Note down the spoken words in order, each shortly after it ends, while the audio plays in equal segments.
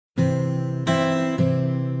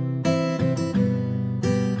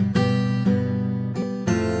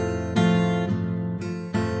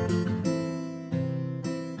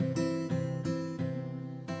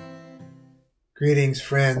Greetings,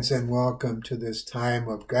 friends, and welcome to this time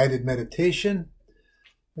of guided meditation,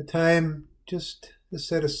 a time just to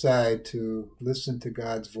set aside to listen to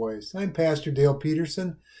God's voice. I'm Pastor Dale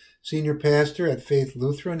Peterson, Senior Pastor at Faith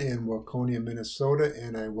Lutheran in Waconia, Minnesota,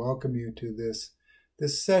 and I welcome you to this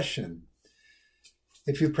session.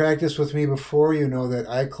 If you've practiced with me before, you know that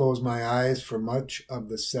I close my eyes for much of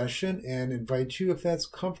the session and invite you, if that's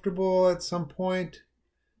comfortable at some point,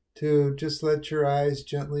 to just let your eyes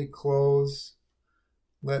gently close.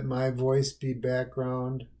 Let my voice be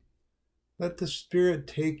background. Let the Spirit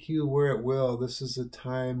take you where it will. This is a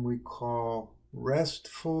time we call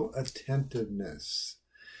restful attentiveness,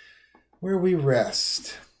 where we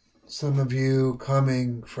rest. Some of you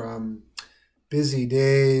coming from busy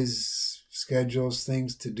days, schedules,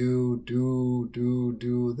 things to do.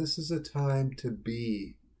 This is a time to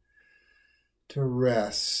be, to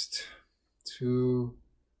rest, to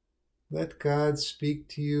let God speak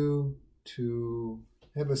to you, to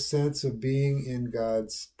have a sense of being in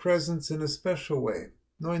God's presence in a special way,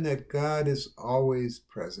 knowing that God is always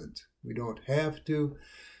present. We don't have to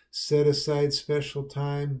set aside special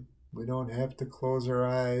time. We don't have to close our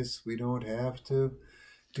eyes. We don't have to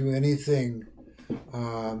do anything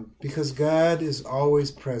because God is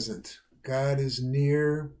always present. God is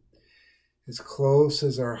near, as close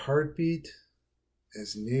as our heartbeat,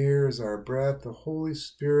 as near as our breath. The Holy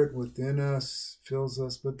Spirit within us fills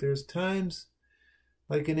us, but there's times,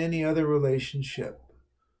 like in any other relationship,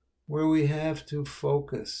 where we have to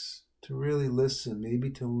focus, to really listen, maybe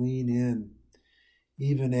to lean in,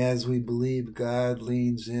 even as we believe God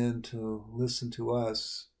leans in to listen to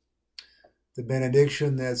us. The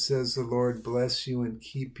benediction that says, "The Lord bless you and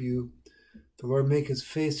keep you, the Lord make his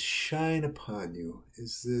face shine upon you,"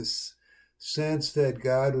 is this sense that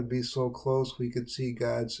God would be so close we could see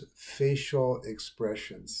God's facial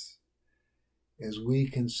expressions, as we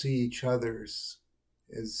can see each other's,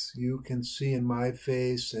 as you can see in my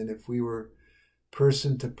face, and if we were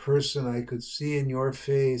person to person, I could see in your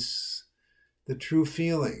face the true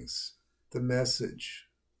feelings, the message.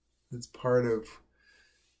 That's part of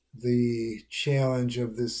the challenge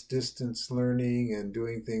of this distance learning and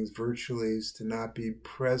doing things virtually, is to not be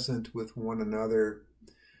present with one another,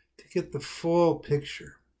 to get the full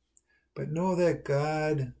picture. But know that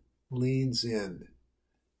God leans in,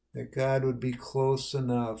 that God would be close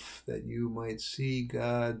enough that you might see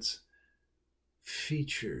God's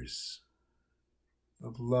features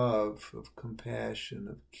of love, of compassion,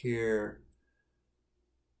 of care.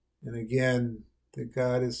 And again, that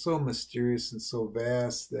God is so mysterious and so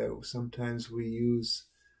vast that sometimes we use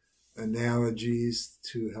analogies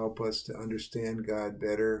to help us to understand God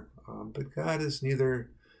better. But God is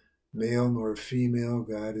neither male nor female.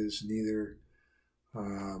 God is neither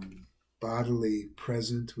bodily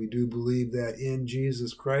present. We do believe that in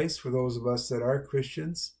Jesus Christ, for those of us that are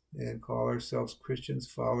Christians and call ourselves Christians,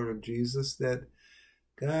 follower of Jesus, that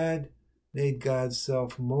God made God's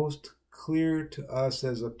self most clear to us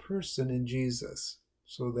as a person in Jesus,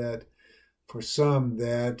 so that for some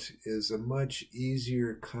that is a much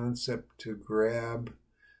easier concept to grab,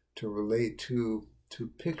 to relate to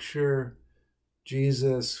picture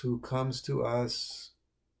Jesus who comes to us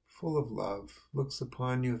full of love, looks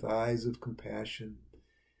upon you with eyes of compassion.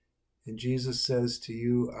 And Jesus says to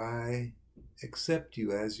you, "I accept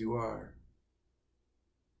you as you are.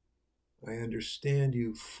 I understand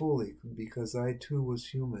you fully because I too was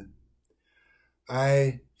human.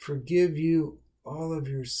 I forgive you all of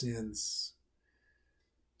your sins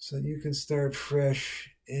so you can start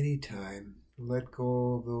fresh anytime. Let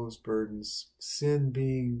go of those burdens." Sin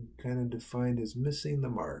being kind of defined as missing the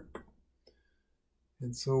mark.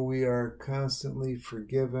 And so we are constantly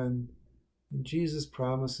forgiven. And Jesus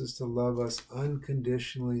promises to love us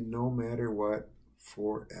unconditionally, no matter what,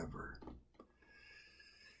 forever.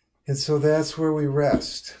 And so that's where we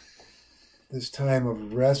rest. This time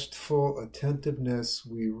of restful attentiveness,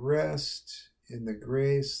 we rest in the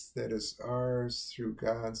grace that is ours through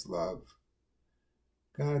God's love.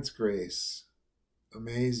 God's grace,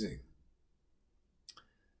 amazing,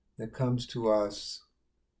 that comes to us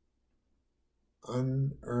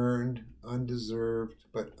unearned, undeserved,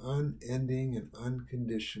 but unending and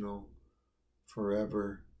unconditional,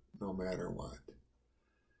 forever, no matter what.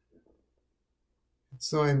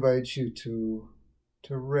 So I invite you to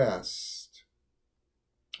rest.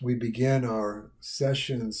 We begin our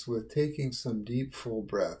sessions with taking some deep, full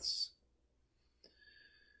breaths.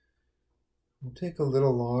 We'll take a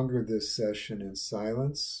little longer this session in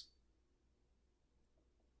silence,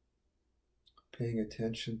 paying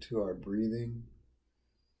attention to our breathing.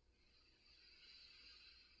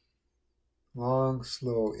 Long,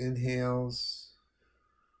 slow inhales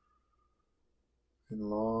and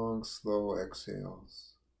long, slow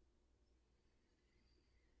exhales.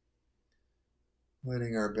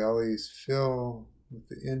 Letting our bellies fill with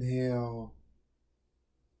the inhale,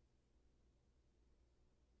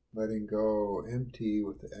 letting go empty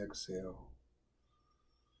with the exhale.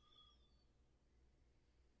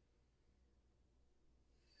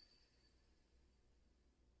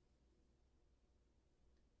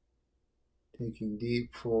 Taking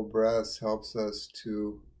deep, full breaths helps us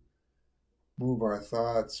to move our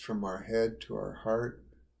thoughts from our head to our heart.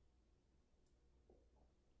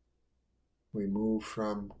 We move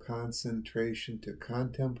from concentration to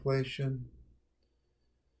contemplation.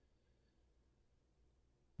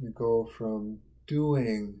 We go from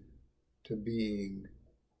doing to being,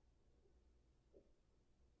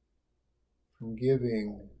 from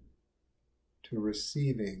giving to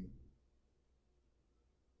receiving,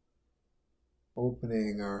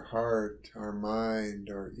 opening our heart, our mind,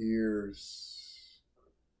 our ears,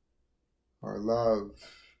 our love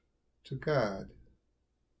to God,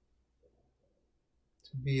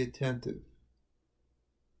 to be attentive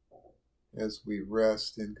as we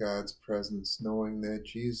rest in God's presence, knowing that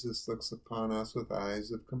Jesus looks upon us with eyes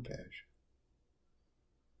of compassion.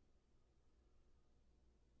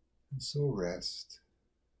 And so rest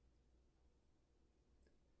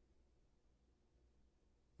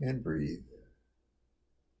and breathe.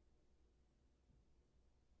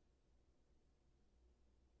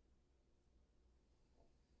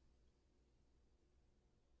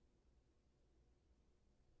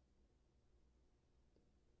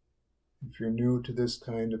 If you're new to this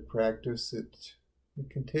kind of practice, it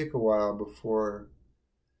can take a while before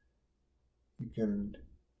you can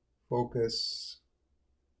focus,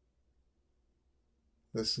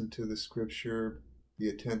 listen to the scripture, be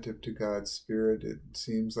attentive to God's Spirit. It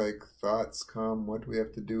seems like thoughts come. What do we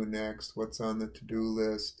have to do next? What's on the to-do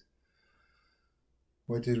list?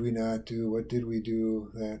 What did we not do? What did we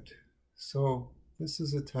do? That. So this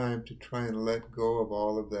is a time to try and let go of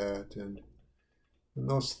all of that. And when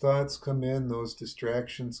those thoughts come in, those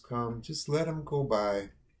distractions come, just let them go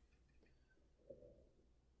by.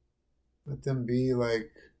 Let them be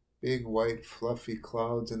like big white fluffy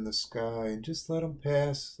clouds in the sky, and just let them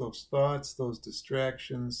pass. Those thoughts, those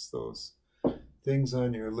distractions, those things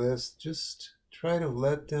on your list, just try to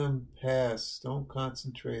let them pass. Don't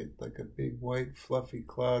concentrate like a big white fluffy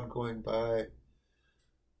cloud going by.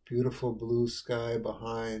 Beautiful blue sky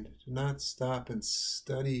behind. Do not stop and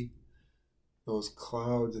study those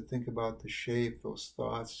clouds and think about the shape, those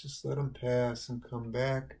thoughts. Just let them pass and come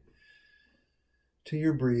back to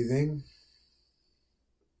your breathing.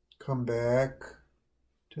 Come back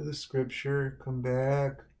to the scripture. Come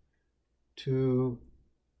back to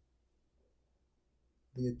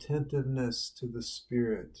the attentiveness to the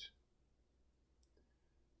Spirit.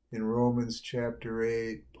 In Romans chapter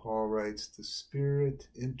 8, Paul writes, "The Spirit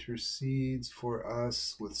intercedes for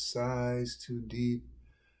us with sighs too deep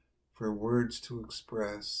for words to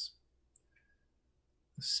express."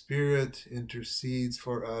 The Spirit intercedes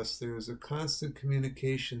for us. There is a constant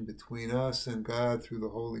communication between us and God through the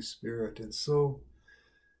Holy Spirit. And so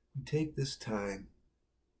we take this time,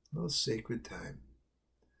 a little sacred time,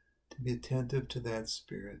 to be attentive to that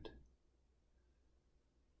Spirit.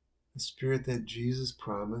 The Spirit that Jesus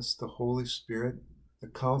promised, the Holy Spirit, the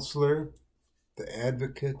Counselor, the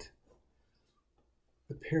Advocate,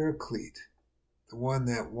 the Paraclete, the one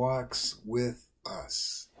that walks with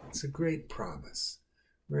us. It's a great promise.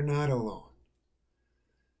 We're not alone.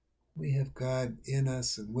 We have God in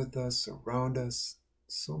us and with us, around us,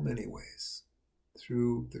 so many ways.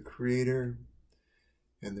 Through the Creator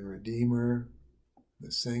and the Redeemer,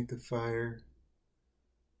 the Sanctifier.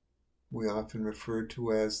 We often refer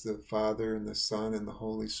to as the Father and the Son and the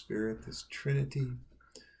Holy Spirit, this Trinity.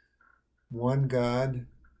 One God,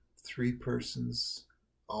 three persons,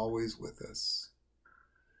 always with us.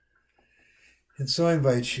 And so I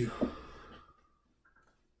invite you,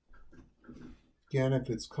 again, if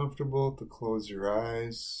it's comfortable, to close your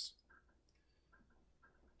eyes,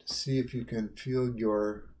 to see if you can feel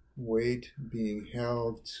your weight being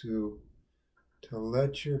held, to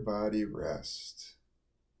let your body rest.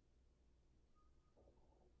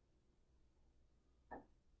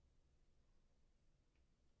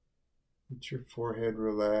 Let your forehead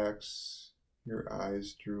relax, your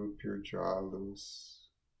eyes droop, your jaw loose.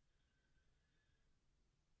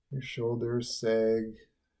 Your shoulders sag.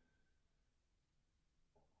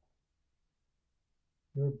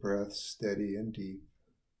 Your breath steady and deep.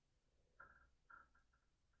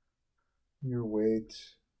 Your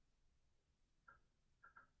weight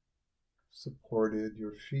supported,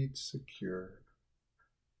 your feet secure.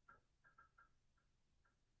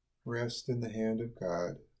 rest in the hand of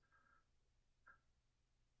God.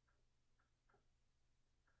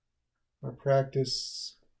 Our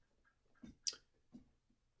practice is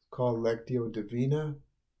called Lectio Divina,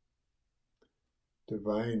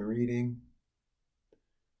 divine reading.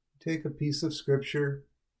 Take a piece of scripture.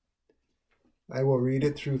 I will read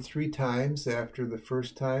it through 3 times. After the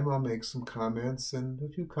first time, I'll make some comments, and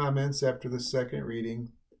a few comments after the second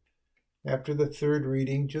reading. After the third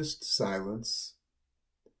reading, just silence.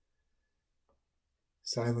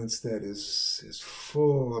 Silence that is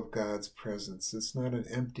full of God's presence. It's not an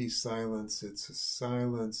empty silence. It's a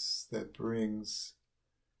silence that brings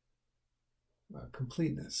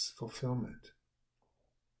completeness, fulfillment,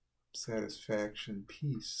 satisfaction,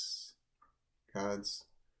 peace, God's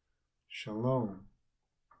shalom.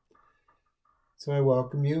 So I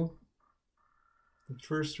welcome you. The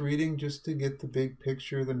first reading, just to get the big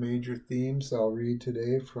picture, the major themes, I'll read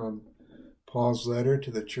today from Paul's letter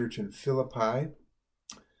to the church in Philippi,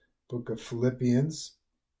 book of Philippians.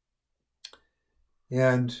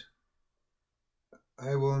 And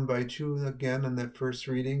I will invite you again in that first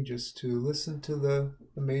reading just to listen to the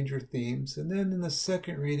major themes. And then in the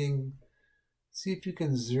second reading, see if you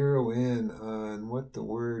can zero in on what the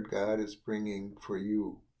word God is bringing for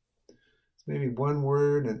you. It's maybe one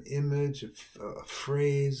word, an image, a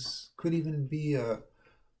phrase, could even be a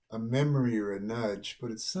memory or a nudge, but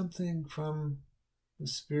it's something from the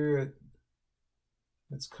Spirit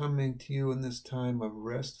that's coming to you in this time of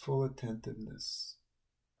restful attentiveness,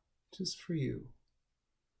 just for you.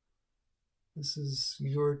 This is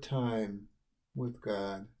your time with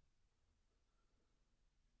God,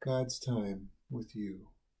 God's time with you.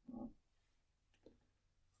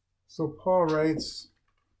 So Paul writes,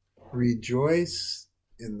 "Rejoice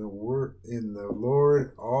in the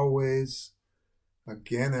Lord always.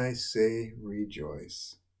 Again I say,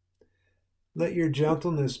 rejoice. Let your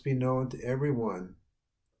gentleness be known to everyone.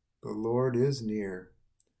 The Lord is near.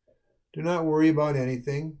 Do not worry about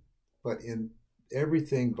anything, but in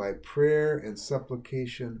everything by prayer and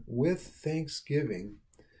supplication with thanksgiving,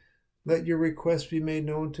 let your requests be made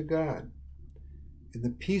known to God. And the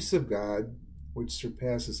peace of God, which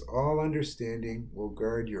surpasses all understanding, will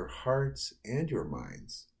guard your hearts and your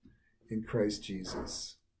minds in Christ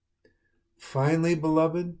Jesus. Finally,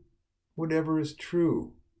 beloved, whatever is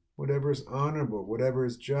true, whatever is honorable, whatever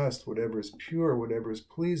is just, whatever is pure, whatever is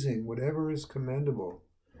pleasing, whatever is commendable,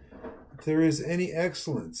 if there is any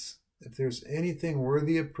excellence, if there's anything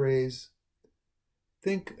worthy of praise,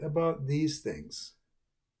 think about these things.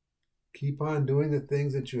 Keep on doing the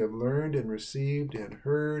things that you have learned and received and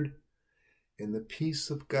heard, and the peace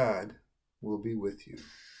of God will be with you."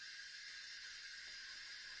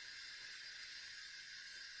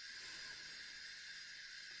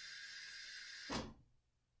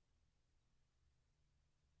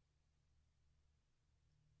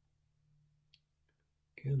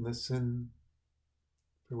 Again, listen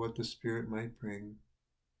for what the Spirit might bring.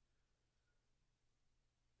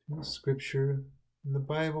 In Scripture, in the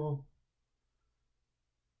Bible,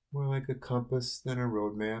 more like a compass than a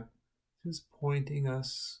roadmap, just pointing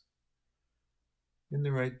us in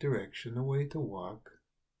the right direction, a way to walk.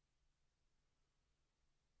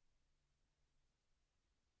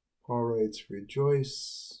 Paul writes,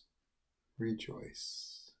 "Rejoice,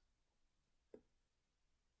 rejoice."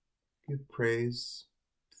 Give praise,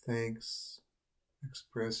 thanks,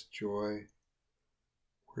 express joy,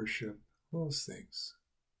 worship, those things,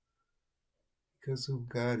 because of who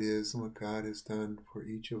God is and what God has done for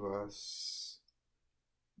each of us.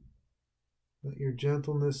 Let your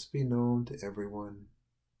gentleness be known to everyone.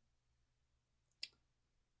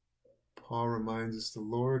 Paul reminds us the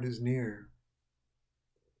Lord is near.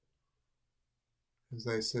 As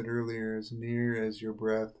I said earlier, as near as your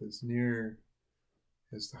breath, as near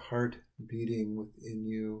as the heart beating within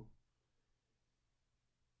you.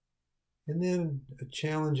 And then a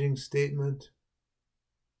challenging statement,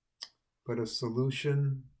 but a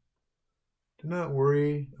solution. Do not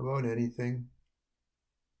worry about anything.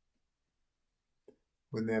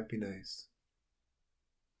 Wouldn't that be nice?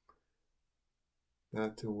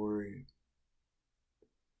 Not to worry.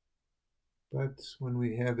 But when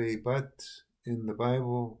we have a but in the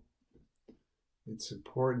Bible, it's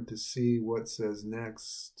important to see what says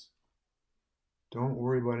next. Don't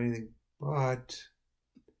worry about anything, but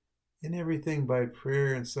in everything by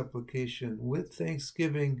prayer and supplication with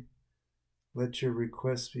thanksgiving, let your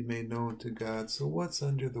requests be made known to God. So what's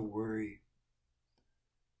under the worry?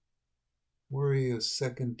 Worry, a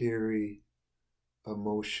secondary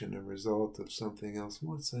emotion, a result of something else.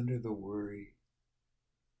 What's under the worry?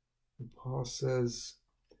 And Paul says,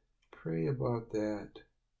 pray about that.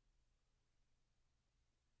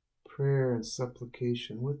 prayer and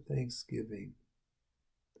supplication with thanksgiving.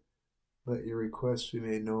 Let your requests be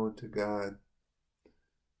made known to God.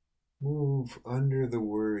 Move under the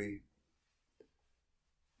worry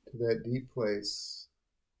to that deep place.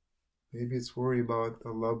 Maybe it's worry about a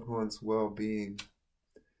loved one's well-being.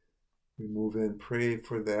 We move in, pray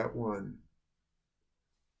for that one,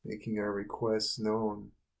 making our requests known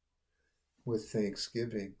with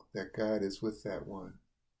thanksgiving that God is with that one.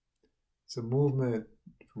 It's a movement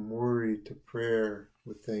from worry to prayer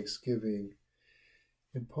with thanksgiving.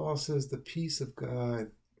 And Paul says the peace of God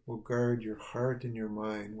will guard your heart and your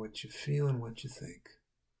mind, what you feel and what you think,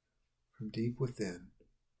 from deep within,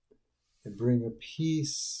 and bring a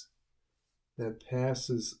peace that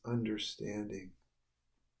passes understanding.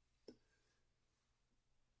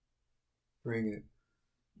 Bring it.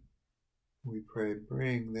 We pray,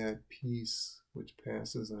 bring that peace which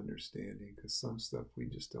passes understanding, because some stuff we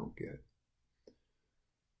just don't get.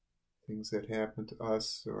 Things that happen to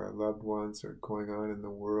us or our loved ones are going on in the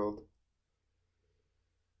world.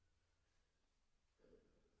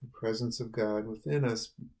 The presence of God within us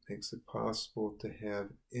makes it possible to have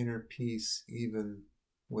inner peace even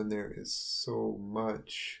when there is so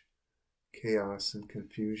much chaos and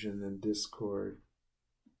confusion and discord.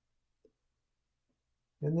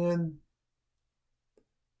 And then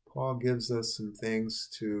Paul gives us some things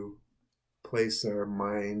to place our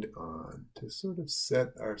mind on, to sort of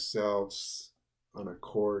set ourselves on a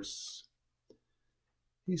course.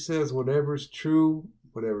 He says, whatever's true,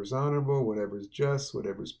 whatever's honorable, whatever's just,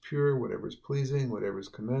 whatever's pure, whatever's pleasing, whatever's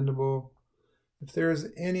commendable, if there is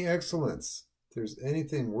any excellence, if there's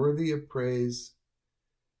anything worthy of praise,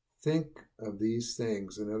 think of these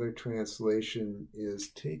things. Another translation is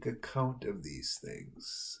take account of these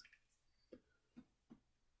things.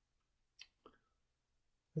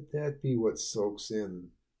 Let that be what soaks in,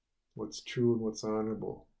 what's true and what's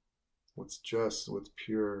honorable, what's just, what's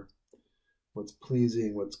pure, what's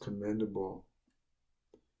pleasing, what's commendable,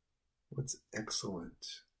 what's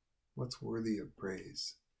excellent, what's worthy of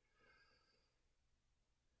praise.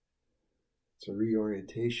 It's a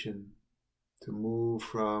reorientation to move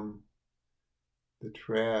from the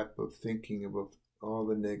trap of thinking about all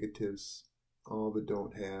the negatives, all the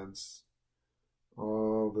don't haves,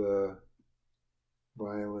 all the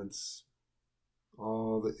violence,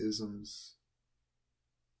 all the isms.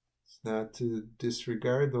 It's not to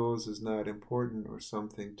disregard those as not important or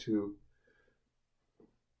something to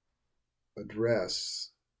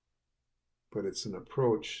address, but it's an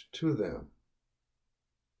approach to them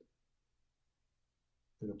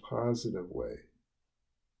in a positive way.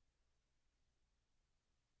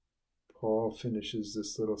 Paul finishes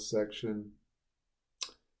this little section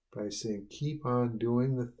by saying, keep on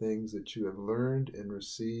doing the things that you have learned and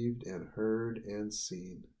received and heard and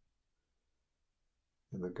seen,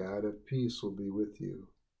 and the God of peace will be with you.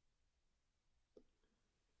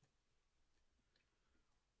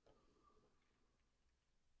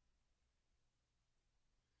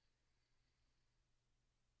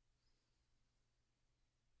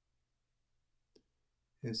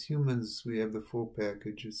 As humans, we have the full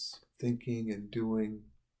package. It's thinking and doing.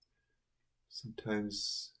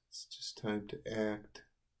 Sometimes it's just time to act.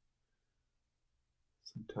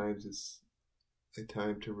 Sometimes it's a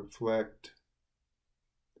time to reflect.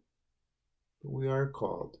 But we are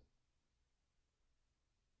called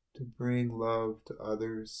to bring love to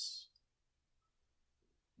others,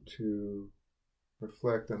 to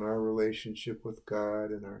reflect on our relationship with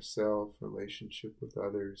God and ourselves, relationship with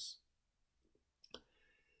others.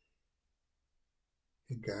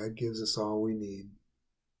 And God gives us all we need.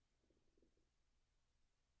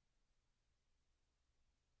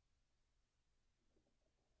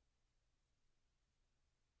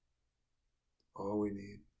 All we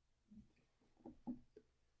need.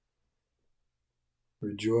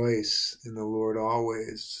 Rejoice in the Lord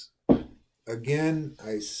always. Again,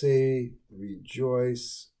 I say,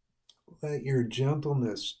 rejoice. Let your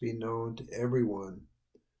gentleness be known to everyone.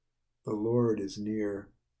 The Lord is near.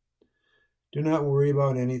 Do not worry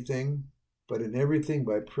about anything, but in everything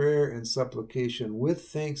by prayer and supplication with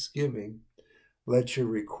thanksgiving, let your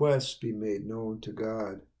requests be made known to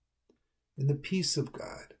God. And the peace of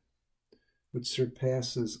God, which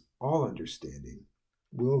surpasses all understanding,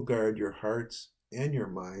 will guard your hearts and your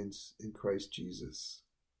minds in Christ Jesus.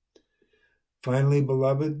 Finally,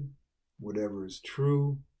 beloved, whatever is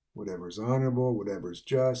true, whatever is honorable, whatever is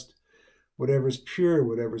just, whatever is pure,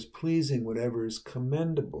 whatever is pleasing, whatever is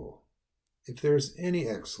commendable, if there is any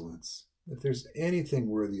excellence, if there's anything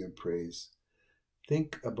worthy of praise,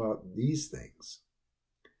 think about these things.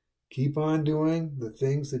 Keep on doing the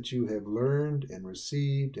things that you have learned and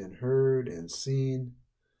received and heard and seen,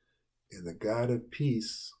 and the God of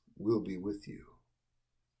peace will be with you.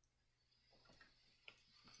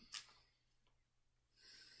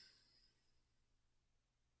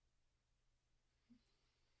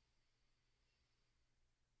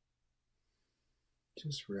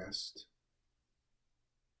 Just rest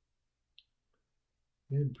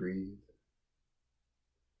and breathe.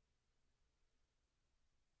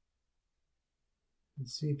 And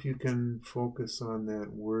see if you can focus on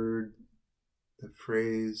that word, the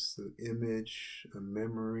phrase, the image, a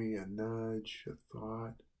memory, a nudge, a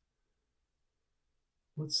thought.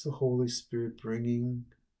 What's the Holy Spirit bringing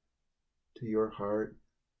to your heart?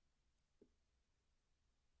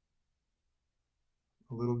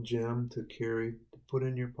 A little gem to carry, to put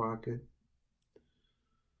in your pocket.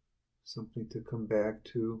 Something to come back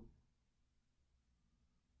to.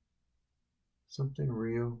 Something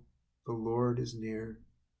real. The Lord is near.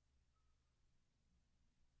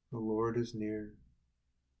 The Lord is near.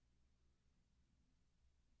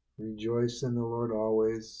 Rejoice in the Lord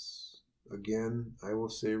always. Again, I will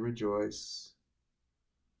say rejoice.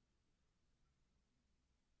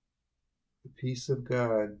 The peace of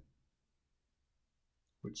God,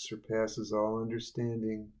 which surpasses all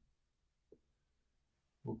understanding,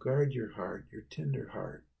 will guard your heart, your tender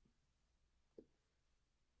heart,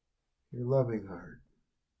 your loving heart,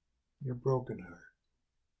 your broken heart,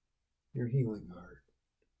 your healing heart,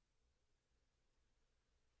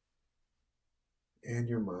 and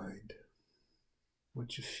your mind.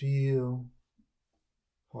 What you feel,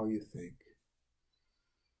 how you think.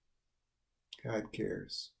 God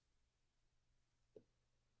cares.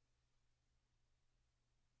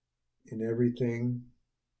 In everything,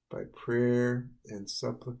 by prayer and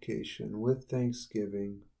supplication with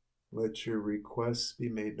thanksgiving, let your requests be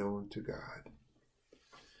made known to God.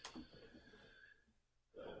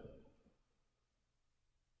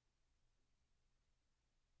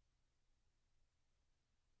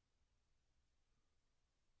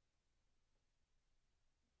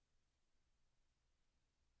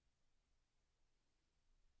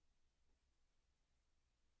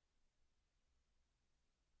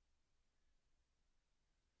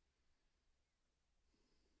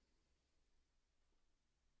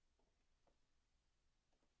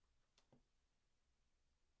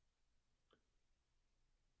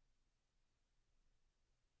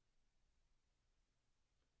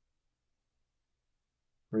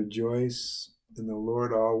 Rejoice in the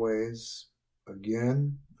Lord always.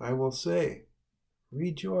 Again, I will say,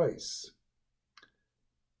 rejoice.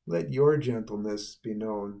 Let your gentleness be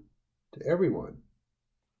known to everyone.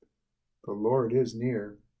 The Lord is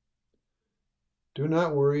near. Do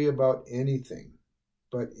not worry about anything,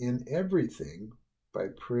 but in everything, by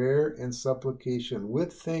prayer and supplication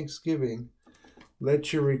with thanksgiving,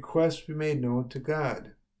 let your requests be made known to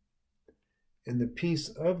God. And the peace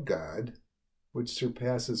of God, which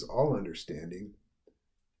surpasses all understanding,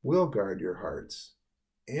 will guard your hearts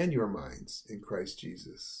and your minds in Christ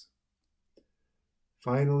Jesus.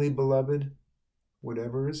 Finally, beloved,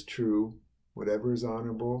 whatever is true, whatever is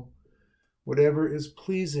honorable, whatever is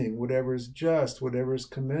pleasing, whatever is just, whatever is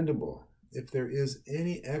commendable, if there is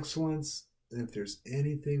any excellence, and if there's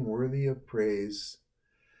anything worthy of praise,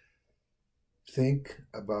 think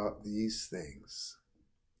about these things.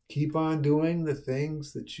 Keep on doing the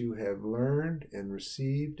things that you have learned and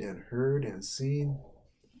received and heard and seen,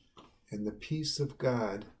 and the peace of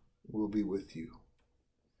God will be with you.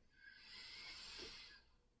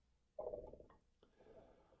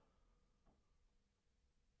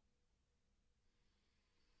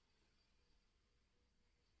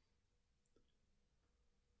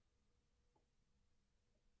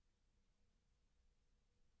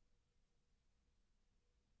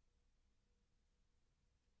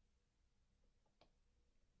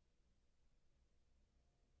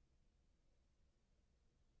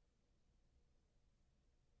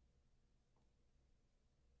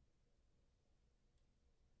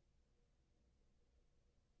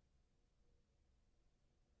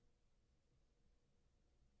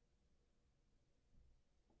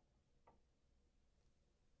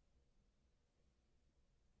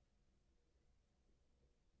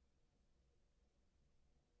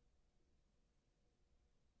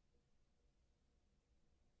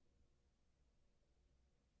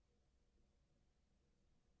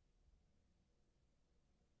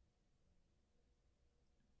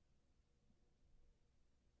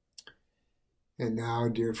 And now,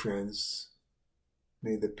 dear friends,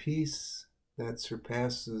 may the peace that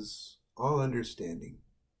surpasses all understanding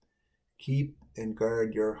keep and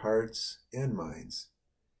guard your hearts and minds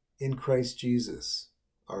in Christ Jesus,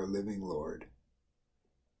 our living Lord.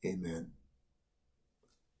 Amen.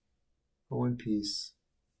 Go in peace.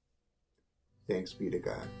 Thanks be to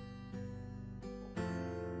God.